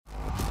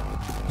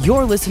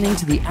You're listening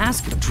to the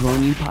Ask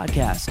Drone U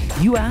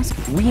podcast. You ask,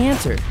 we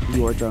answer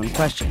your drone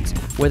questions.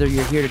 Whether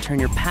you're here to turn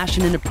your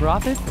passion into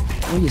profit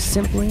or you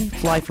simply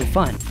fly for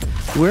fun,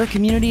 we're a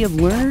community of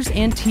learners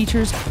and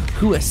teachers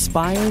who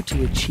aspire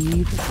to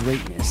achieve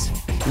greatness.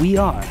 We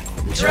are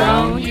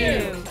Drone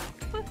U.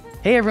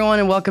 Hey everyone,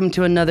 and welcome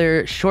to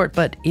another short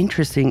but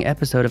interesting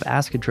episode of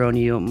Ask a Drone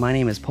U. My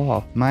name is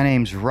Paul. My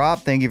name's Rob.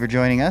 Thank you for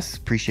joining us.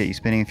 Appreciate you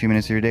spending a few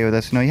minutes of your day with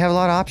us. You know, you have a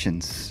lot of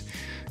options.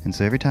 And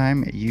so every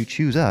time you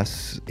choose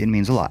us, it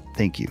means a lot.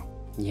 Thank you.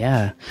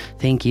 Yeah,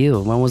 thank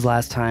you. When was the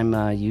last time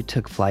you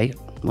took flight?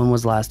 When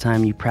was the last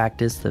time you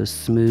practiced those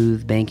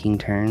smooth banking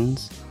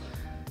turns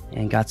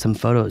and got some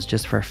photos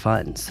just for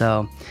fun?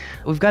 So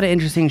we've got an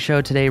interesting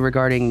show today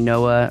regarding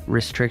NOAA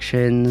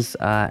restrictions.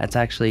 It's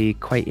actually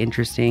quite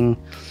interesting.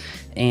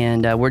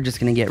 And we're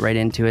just going to get right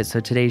into it. So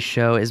today's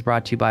show is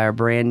brought to you by our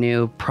brand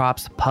new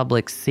Props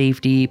Public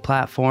Safety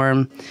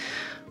platform.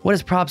 What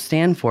does PROPS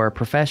stand for?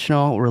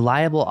 Professional,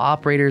 Reliable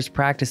Operators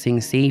Practicing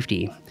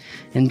Safety.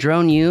 And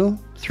Drone U,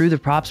 through the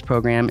PROPS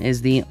program,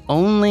 is the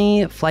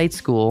only flight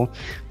school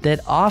that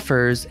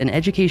offers an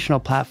educational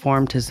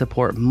platform to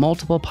support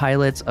multiple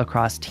pilots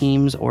across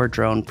teams or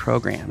drone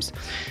programs.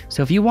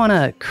 So if you want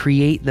to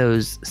create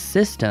those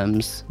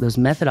systems, those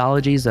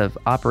methodologies of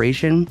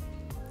operation,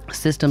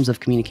 systems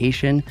of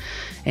communication,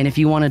 and if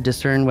you want to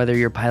discern whether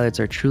your pilots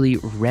are truly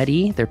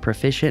ready, they're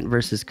proficient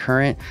versus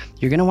current,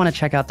 you're going to want to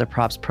check out the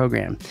PROPS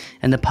program.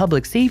 And the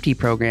public safety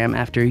program,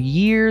 after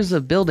years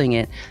of building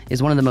it,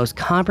 is one of the most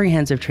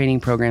comprehensive training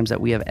programs that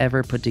we have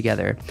ever put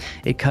together.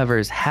 It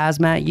covers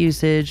hazmat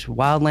usage,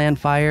 wildland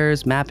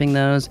fires, mapping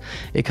those.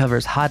 It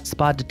covers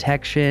hotspot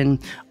detection,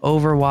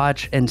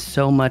 overwatch, and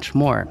so much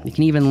more. You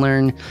can even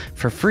learn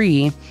for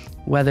free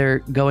whether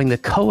going the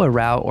COA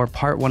route or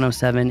Part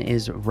 107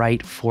 is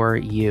right for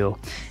you.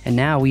 And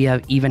now we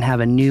even have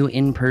a new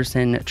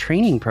in-person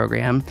training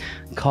program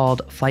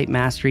called Flight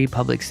Mastery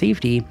Public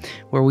Safety,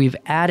 where we've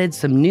added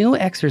some new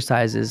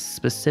exercises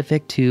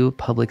specific to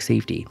public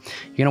safety.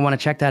 You're going to want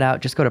to check that out.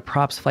 Just go to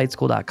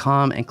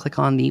propsflightschool.com and click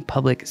on the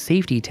Public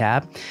Safety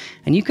tab,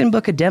 and you can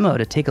book a demo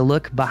to take a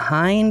look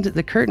behind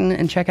the curtain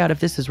and check out if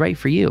this is right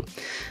for you.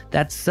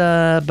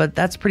 But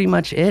that's pretty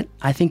much it.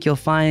 I think you'll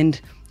find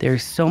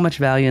there's so much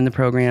value in the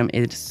program.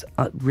 It's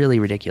really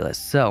ridiculous.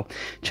 So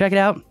check it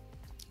out.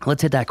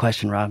 Let's hit that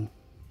question, Rob.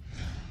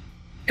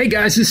 Hey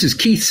guys, this is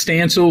Keith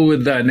Stansel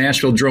with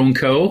Nashville Drone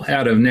Co.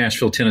 out of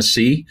Nashville,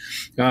 Tennessee.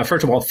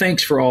 First of all,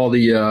 thanks for all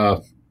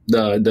the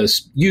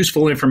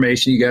useful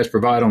information you guys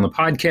provide on the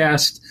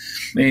podcast,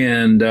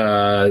 and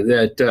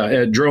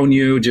at Drone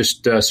U,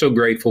 just so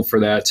grateful for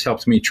that. It's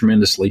helped me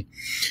tremendously.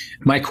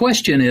 My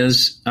question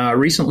is,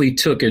 recently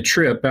took a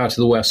trip out to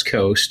the West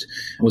Coast.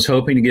 I was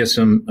hoping to get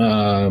some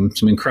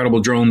incredible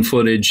drone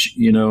footage,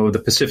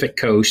 the Pacific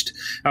Coast.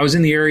 I was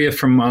in the area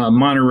from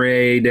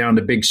Monterey down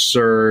to Big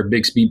Sur,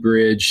 Bixby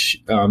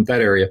Bridge, that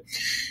area.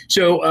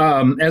 So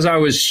as I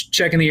was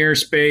checking the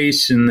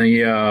airspace and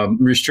the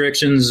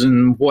restrictions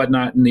and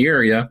whatnot in the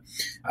area,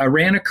 I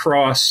ran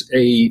across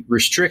a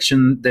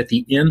restriction that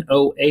the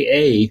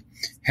NOAA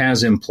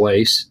has in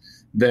place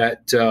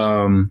that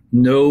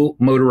no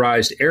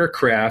motorized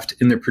aircraft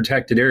in the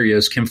protected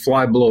areas can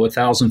fly below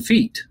 1,000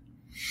 feet.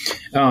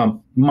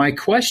 My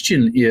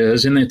question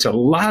is, and it's a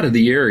lot of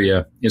the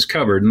area is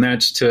covered, and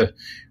that's to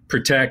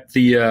protect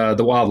the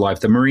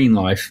wildlife, the marine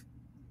life.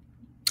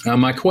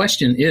 My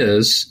question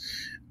is,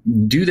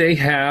 do they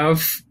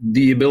have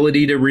the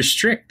ability to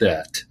restrict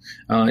that?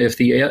 If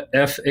the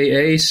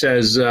FAA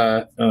says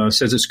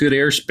it's good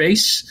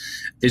airspace,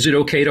 is it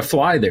okay to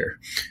fly there?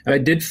 I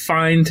did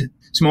find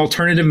some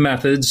alternative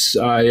methods.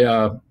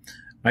 I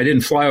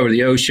didn't fly over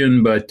the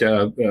ocean, but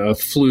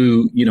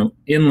flew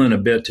inland a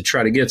bit to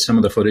try to get some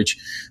of the footage.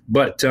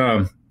 But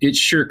it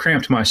sure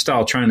cramped my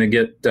style trying to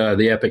get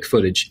the epic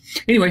footage.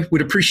 Anyway,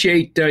 would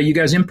appreciate you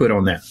guys' input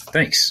on that.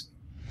 Thanks.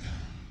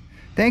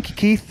 Thank you,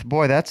 Keith.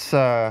 Boy, that's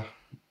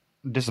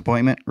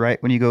disappointment,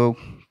 right? When you go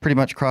pretty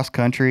much cross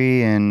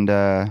country and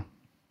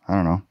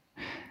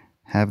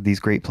have these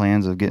great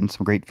plans of getting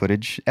some great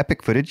footage,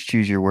 epic footage,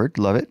 choose your word,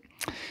 love it.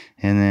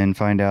 And then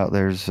find out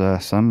there's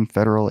some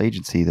federal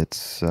agency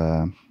that's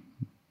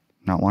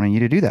not wanting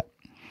you to do that.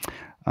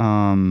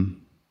 So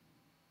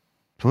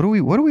what do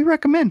we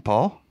recommend,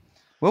 Paul?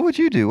 What would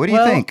you do? What do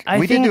you think?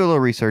 We did do a little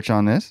research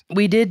on this.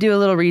 We did do a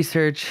little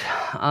research.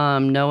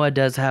 NOAA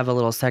does have a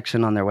little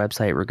section on their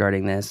website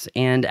regarding this.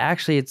 And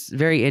actually, it's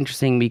very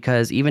interesting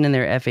because even in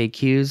their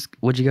FAQs,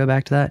 would you go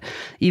back to that?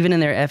 Even in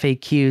their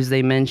FAQs,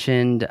 they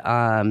mentioned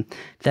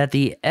that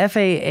the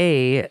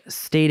FAA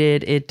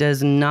stated it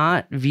does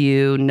not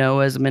view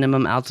NOAA's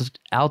minimum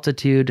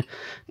altitude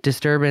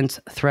disturbance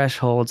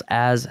thresholds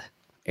as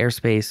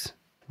airspace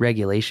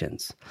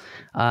regulations,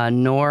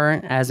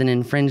 nor as an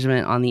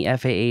infringement on the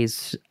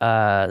FAA's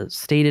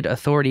stated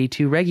authority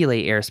to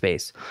regulate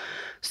airspace.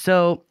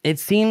 So it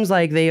seems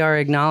like they are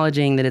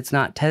acknowledging that it's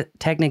not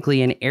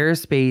technically an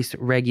airspace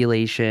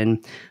regulation,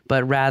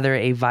 but rather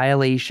a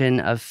violation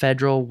of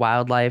federal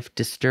wildlife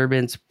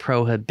disturbance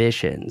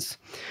prohibitions.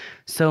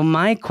 So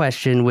my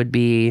question would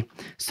be,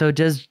 so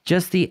does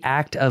just the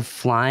act of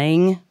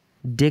flying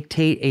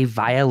dictate a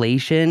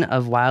violation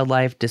of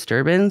wildlife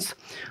disturbance?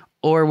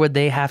 Or would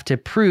they have to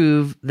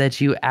prove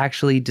that you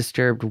actually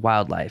disturbed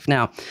wildlife?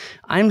 Now,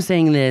 I'm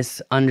saying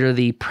this under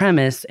the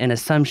premise and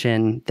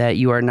assumption that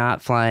you are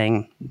not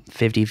flying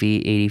 50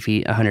 feet, 80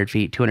 feet, 100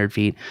 feet, 200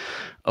 feet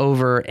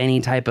over any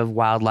type of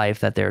wildlife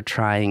that they're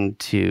trying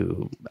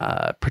to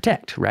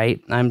protect, right?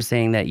 I'm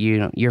saying that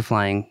you're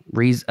flying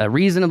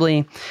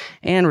reasonably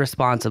and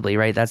responsibly,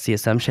 right? That's the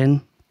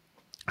assumption.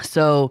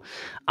 So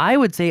I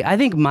would say, I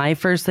think my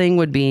first thing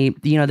would be,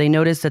 they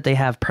notice that they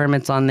have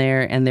permits on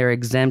there and their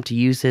exempt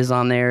uses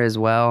on there as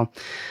well.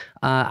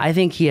 I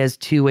think he has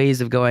two ways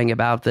of going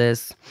about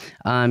this.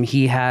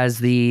 He has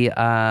the,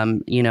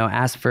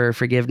 ask for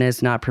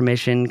forgiveness, not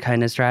permission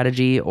kind of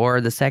strategy,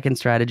 or the second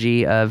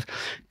strategy of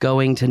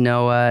going to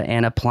NOAA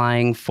and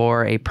applying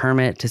for a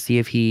permit to see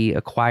if he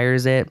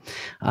acquires it.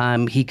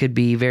 He could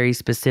be very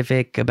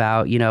specific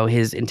about,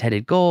 his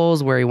intended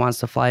goals, where he wants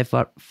to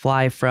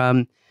fly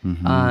from.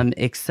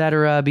 Et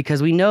cetera,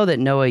 because we know that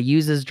NOAA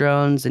uses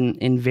drones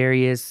in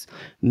various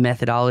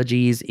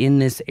methodologies in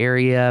this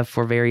area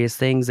for various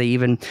things. They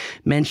even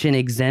mention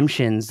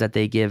exemptions that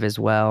they give as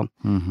well.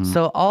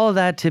 So all of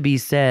that to be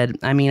said,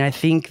 I mean, I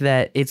think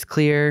that it's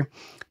clear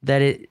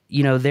that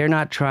they're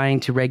not trying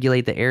to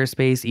regulate the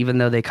airspace, even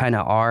though they kind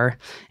of are.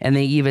 And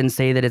they even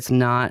say that it's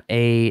not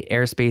a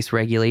airspace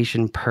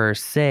regulation per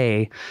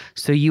se.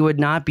 So you would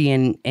not be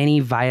in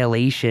any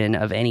violation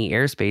of any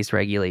airspace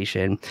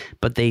regulation,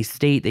 but they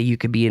state that you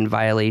could be in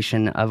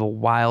violation of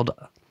a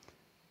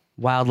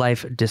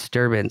wildlife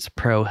disturbance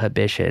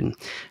prohibition.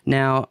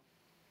 Now,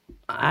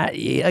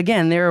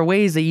 again, there are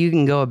ways that you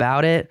can go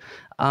about it.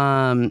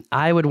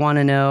 I would want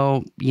to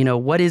know,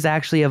 what is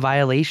actually a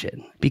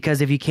violation?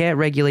 Because if you can't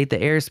regulate the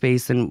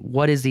airspace, then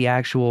what is the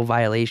actual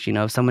violation?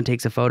 If someone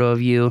takes a photo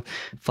of you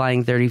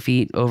flying 30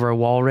 feet over a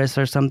walrus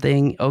or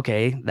something,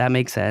 okay, that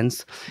makes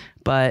sense.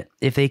 But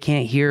if they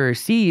can't hear or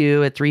see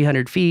you at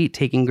 300 feet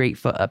taking great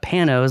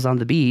panos on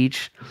the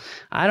beach,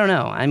 I don't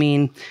know. I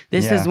mean,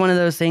 this is one of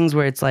those things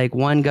where it's like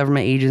one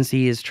government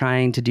agency is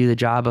trying to do the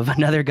job of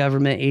another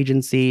government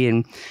agency.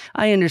 And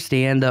I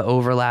understand the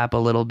overlap a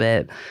little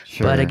bit.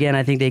 Sure. But again,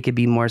 I think they could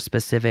be more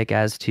specific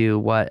as to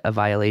what a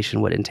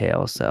violation would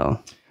entail. So,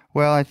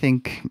 well, I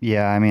think,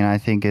 I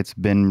think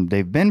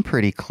they've been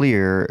pretty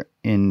clear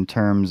in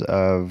terms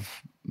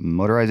of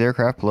motorized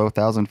aircraft below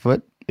 1,000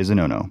 foot is a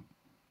no-no.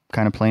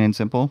 Kind of plain and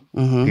simple,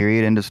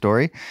 period, end of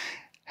story.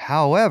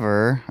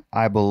 However,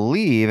 I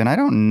believe, and I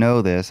don't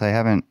know this, I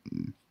haven't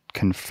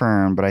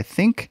confirmed, but I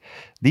think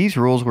these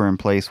rules were in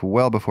place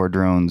well before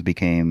drones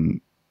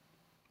became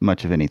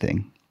much of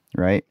anything,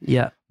 right?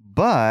 Yeah.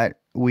 But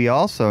we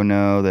also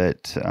know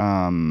that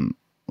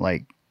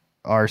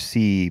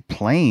RC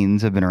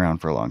planes have been around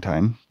for a long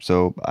time,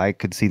 so I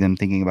could see them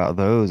thinking about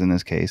those in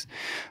this case.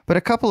 But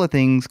a couple of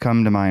things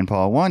come to mind,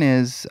 Paul. One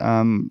is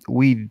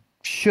we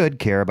should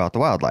care about the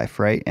wildlife,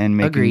 right? And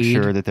making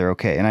sure that they're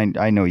okay. And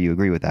I know you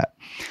agree with that.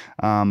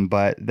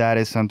 But that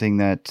is something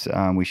that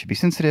we should be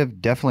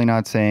sensitive. Definitely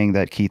not saying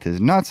that Keith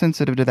is not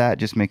sensitive to that,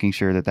 just making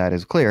sure that that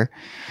is clear.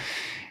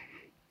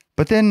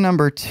 But then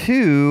number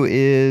two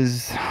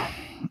is,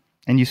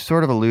 and you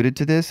sort of alluded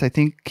to this, I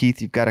think,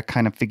 Keith, you've got to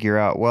kind of figure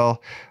out,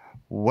 well,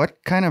 what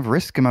kind of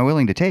risk am I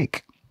willing to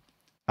take?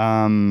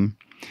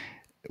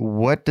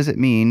 What does it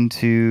mean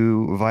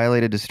to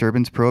violate a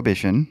disturbance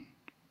prohibition?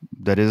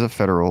 That is a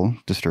federal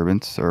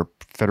disturbance or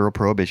federal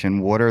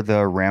prohibition. What are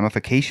the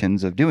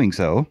ramifications of doing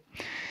so?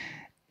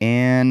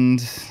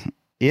 And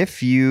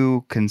if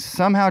you can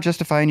somehow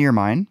justify in your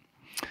mind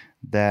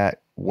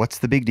that what's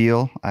the big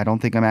deal? I don't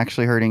think I'm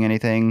actually hurting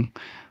anything,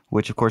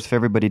 which of course, if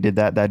everybody did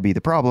that, that'd be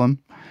the problem.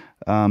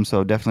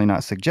 So definitely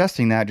not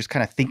suggesting that, just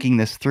kind of thinking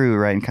this through,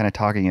 right? And kind of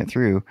talking it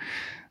through.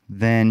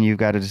 Then you've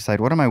got to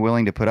decide, what am I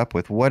willing to put up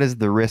with? What is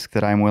the risk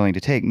that I'm willing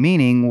to take?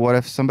 Meaning, what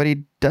if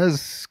somebody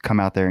does come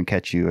out there and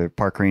catch you, a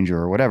park ranger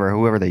or whatever,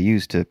 whoever they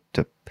use to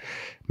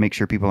make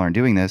sure people aren't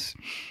doing this?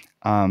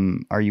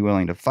 Are you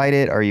willing to fight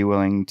it? Are you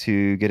willing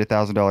to get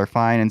 $1,000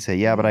 fine and say,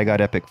 yeah, but I got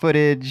epic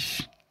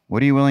footage?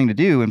 What are you willing to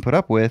do and put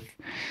up with?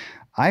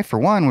 I, for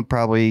one, would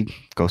probably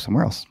go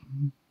somewhere else.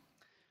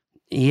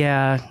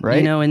 Yeah.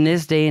 Right? In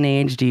this day and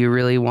age, do you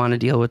really want to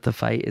deal with the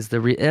fight?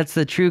 That's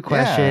the true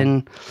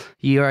question.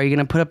 Yeah. Are you going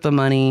to put up the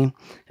money?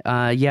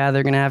 They're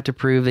going to have to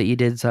prove that you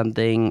did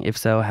something. If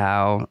so,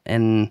 how?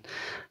 And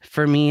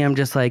for me, I'm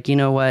just like, you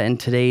know what? In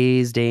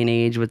today's day and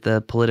age with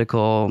the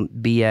political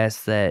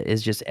BS that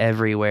is just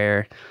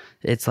everywhere,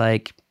 it's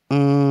like,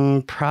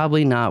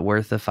 probably not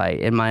worth the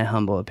fight, in my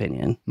humble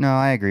opinion. No,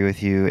 I agree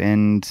with you.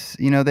 And,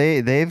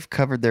 they've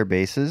covered their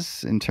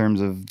bases in terms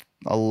of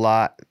a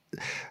lot.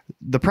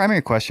 The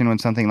primary question when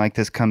something like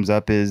this comes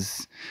up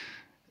is,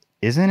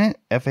 isn't it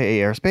FAA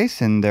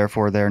airspace and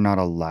therefore they're not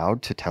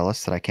allowed to tell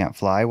us that I can't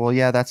fly? Well,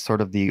 yeah, that's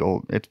sort of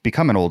it's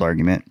become an old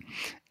argument,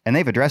 and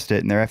they've addressed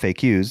it in their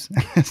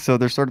FAQs. So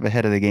they're sort of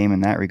ahead of the game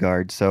in that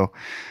regard. So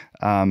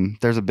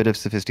there's a bit of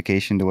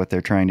sophistication to what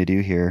they're trying to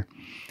do here.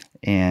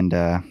 And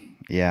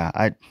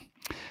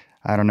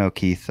I don't know,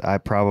 Keith. I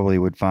probably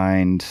would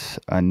find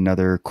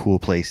another cool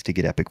place to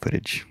get epic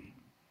footage.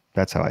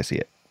 That's how I see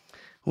it.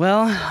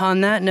 Well,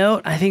 on that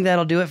note, I think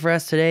that'll do it for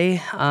us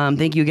today.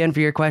 Thank you again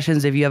for your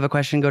questions. If you have a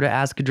question, go to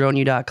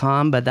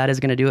askdroneu.com. But that is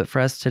going to do it for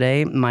us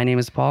today. My name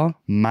is Paul.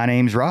 My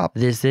name's Rob.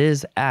 This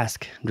is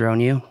Ask Drone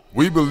U.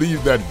 We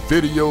believe that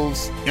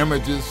videos,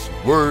 images,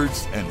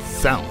 words, and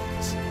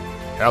sounds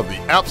have the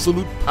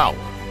absolute power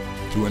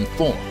to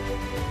inform,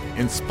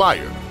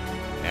 inspire,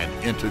 and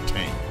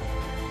entertain.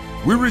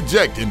 We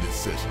reject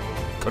indecision,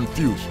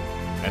 confusion,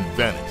 and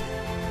vanity,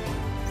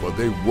 for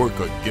they work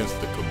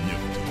against the community.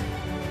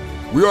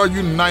 We are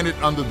united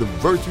under the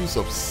virtues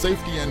of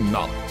safety and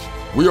knowledge.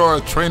 We are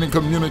a training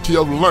community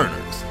of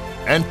learners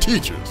and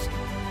teachers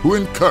who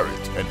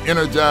encourage and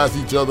energize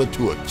each other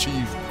to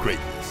achieve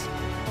greatness.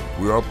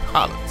 We are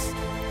pilots,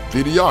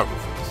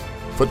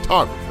 videographers,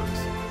 photographers,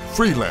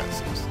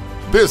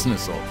 freelancers,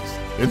 business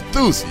owners,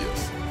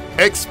 enthusiasts,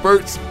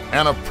 experts,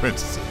 and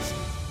apprentices.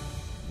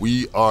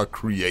 We are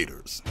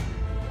creators.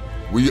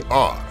 We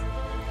are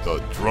the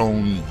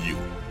Drone U.